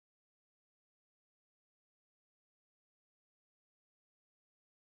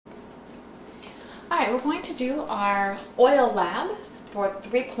Alright, we're going to do our oil lab for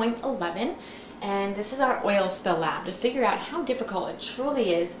 3.11, and this is our oil spill lab to figure out how difficult it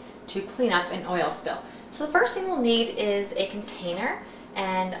truly is to clean up an oil spill. So the first thing we'll need is a container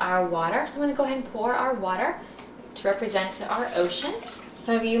and our water. So I'm going to go ahead and pour our water to represent our ocean.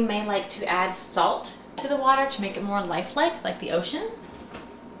 Some of you may like to add salt to the water to make it more lifelike, like the ocean.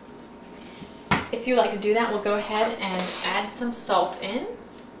 If you like to do that, we'll go ahead and add some salt in.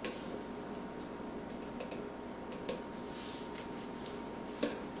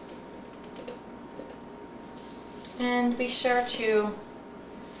 And be sure to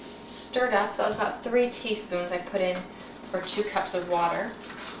stir it up. So that was about 3 teaspoons I put in for 2 cups of water.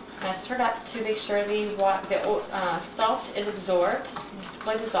 And I stirred up to make sure the salt is absorbed,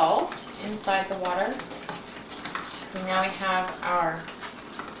 fully dissolved inside the water. And now we have our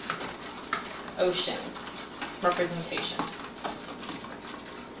ocean representation.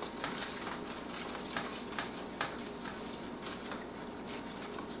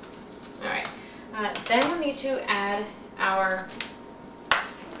 Alright, then we'll need to add our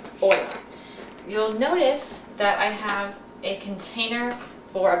oil. You'll notice that I have a container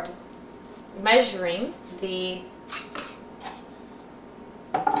for measuring the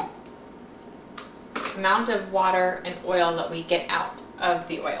amount of water and oil that we get out of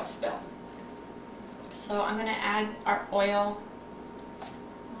the oil spill. So I'm going to add our oil.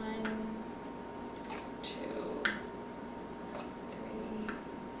 1, 2, 3,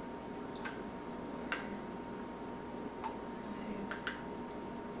 4,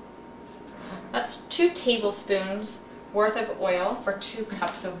 5, 6. That's 2 tablespoons worth of oil for 2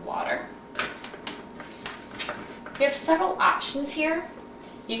 cups of water. We have several options here.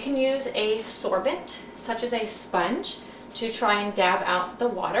 You can use a sorbent, such as a sponge, to try and dab out the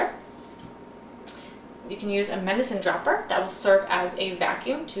water. You can use a medicine dropper that will serve as a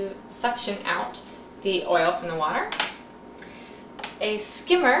vacuum to suction out the oil from the water. A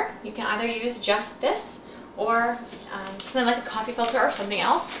skimmer, you can either use just this or something like a coffee filter or something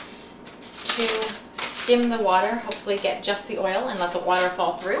else to skim the water, hopefully get just the oil and let the water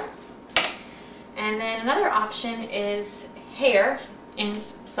fall through. And then another option is hair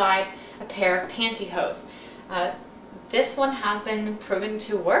inside a pair of pantyhose. This one has been proven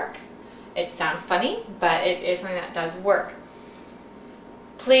to work. It sounds funny, but it is something that does work.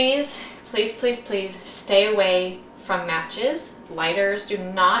 Please, please, please, please stay away from matches, lighters. Do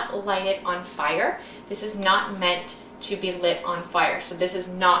not light it on fire. This is not meant to be lit on fire, so this is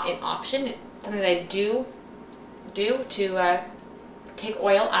not an option. It's something they do to take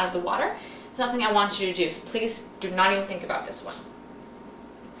oil out of the water. It's nothing I want you to do, so please do not even think about this one.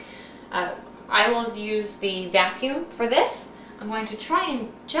 I will use the vacuum for this. I'm going to try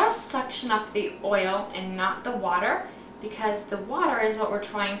and just suction up the oil and not the water, because the water is what we're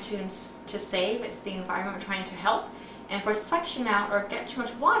trying to save. It's the environment we're trying to help. And if we're suction out or get too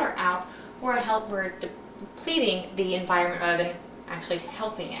much water out, we're depleting the environment rather than actually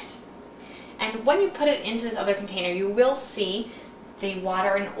helping it. And when you put it into this other container, you will see the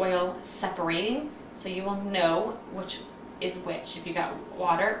water and oil separating, so you will know which is which, if you got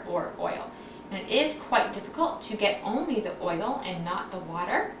water or oil. And it is quite difficult to get only the oil and not the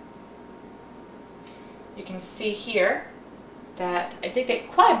water. You can see here that I did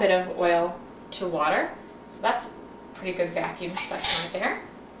get quite a bit of oil to water, so that's a pretty good vacuum suction right there.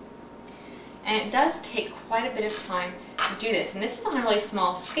 And it does take quite a bit of time to do this, and this is on a really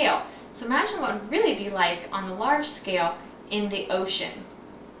small scale. So imagine what it would really be like on the large scale in the ocean.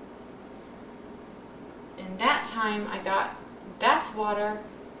 And that time I got, that's water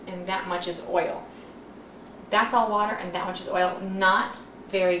and that much is oil. That's all water and that much is oil. Not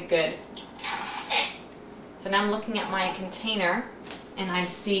very good. So now I'm looking at my container and I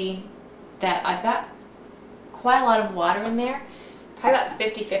see that I've got quite a lot of water in there, probably about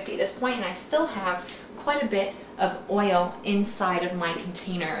 50-50 at this point, and I still have quite a bit of oil inside of my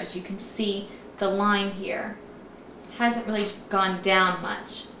container. As you can see, the line here hasn't really gone down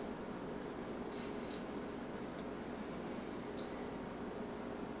much.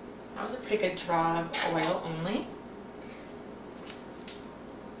 That was a pretty good draw of oil only.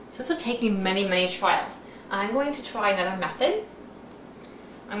 So this would take me many, many trials. I'm going to try another method.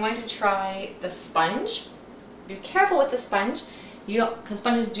 I'm going to try the sponge. Be careful with the sponge. You don't, because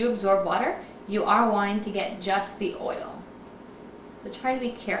sponges do absorb water. You are wanting to get just the oil. So try to be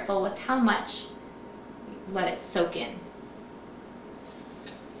careful with how much you let it soak in.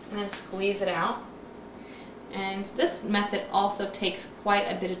 And then squeeze it out. And this method also takes quite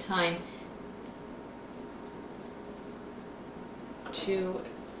a bit of time to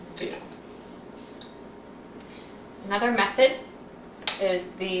do. Another method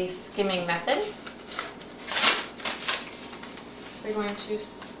is the skimming method. We're going to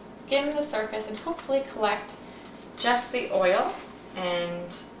skim the surface and hopefully collect just the oil,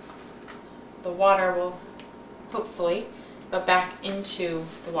 and the water will hopefully go back into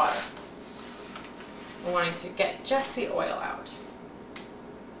the water. We're wanting to get just the oil out.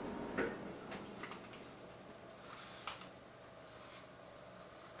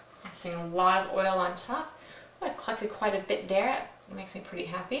 I'm seeing a lot of oil on top. I collected quite a bit there. It makes me pretty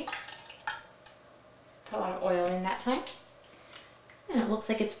happy. Put a lot of oil in that time. And it looks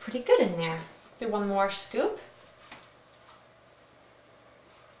like it's pretty good in there. Do one more scoop.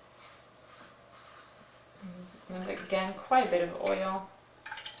 And again, quite a bit of oil.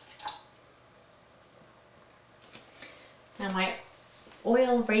 Now my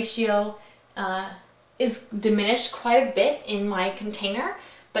oil ratio is diminished quite a bit in my container,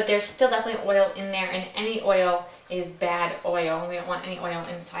 but there's still definitely oil in there, and any oil is bad oil. We don't want any oil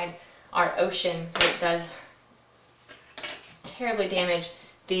inside our ocean, because it does terribly damage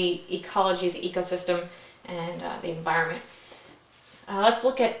the ecology, the ecosystem, and the environment. Let's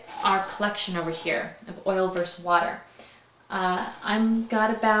look at our collection over here of oil versus water. I've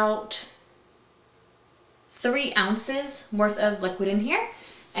got about 3 ounces worth of liquid in here,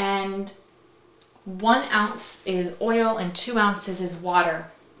 and 1 ounce is oil and 2 ounces is water.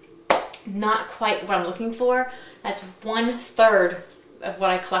 Not quite what I'm looking for. That's 1/3 of what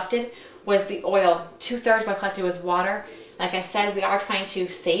I collected was the oil. 2/3 what I collected was water. Like I said, we are trying to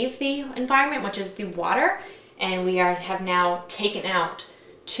save the environment, which is the water, and we have now taken out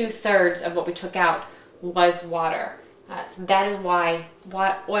 2/3 of what we took out was water. So that is why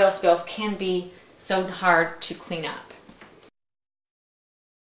oil spills can be so hard to clean up.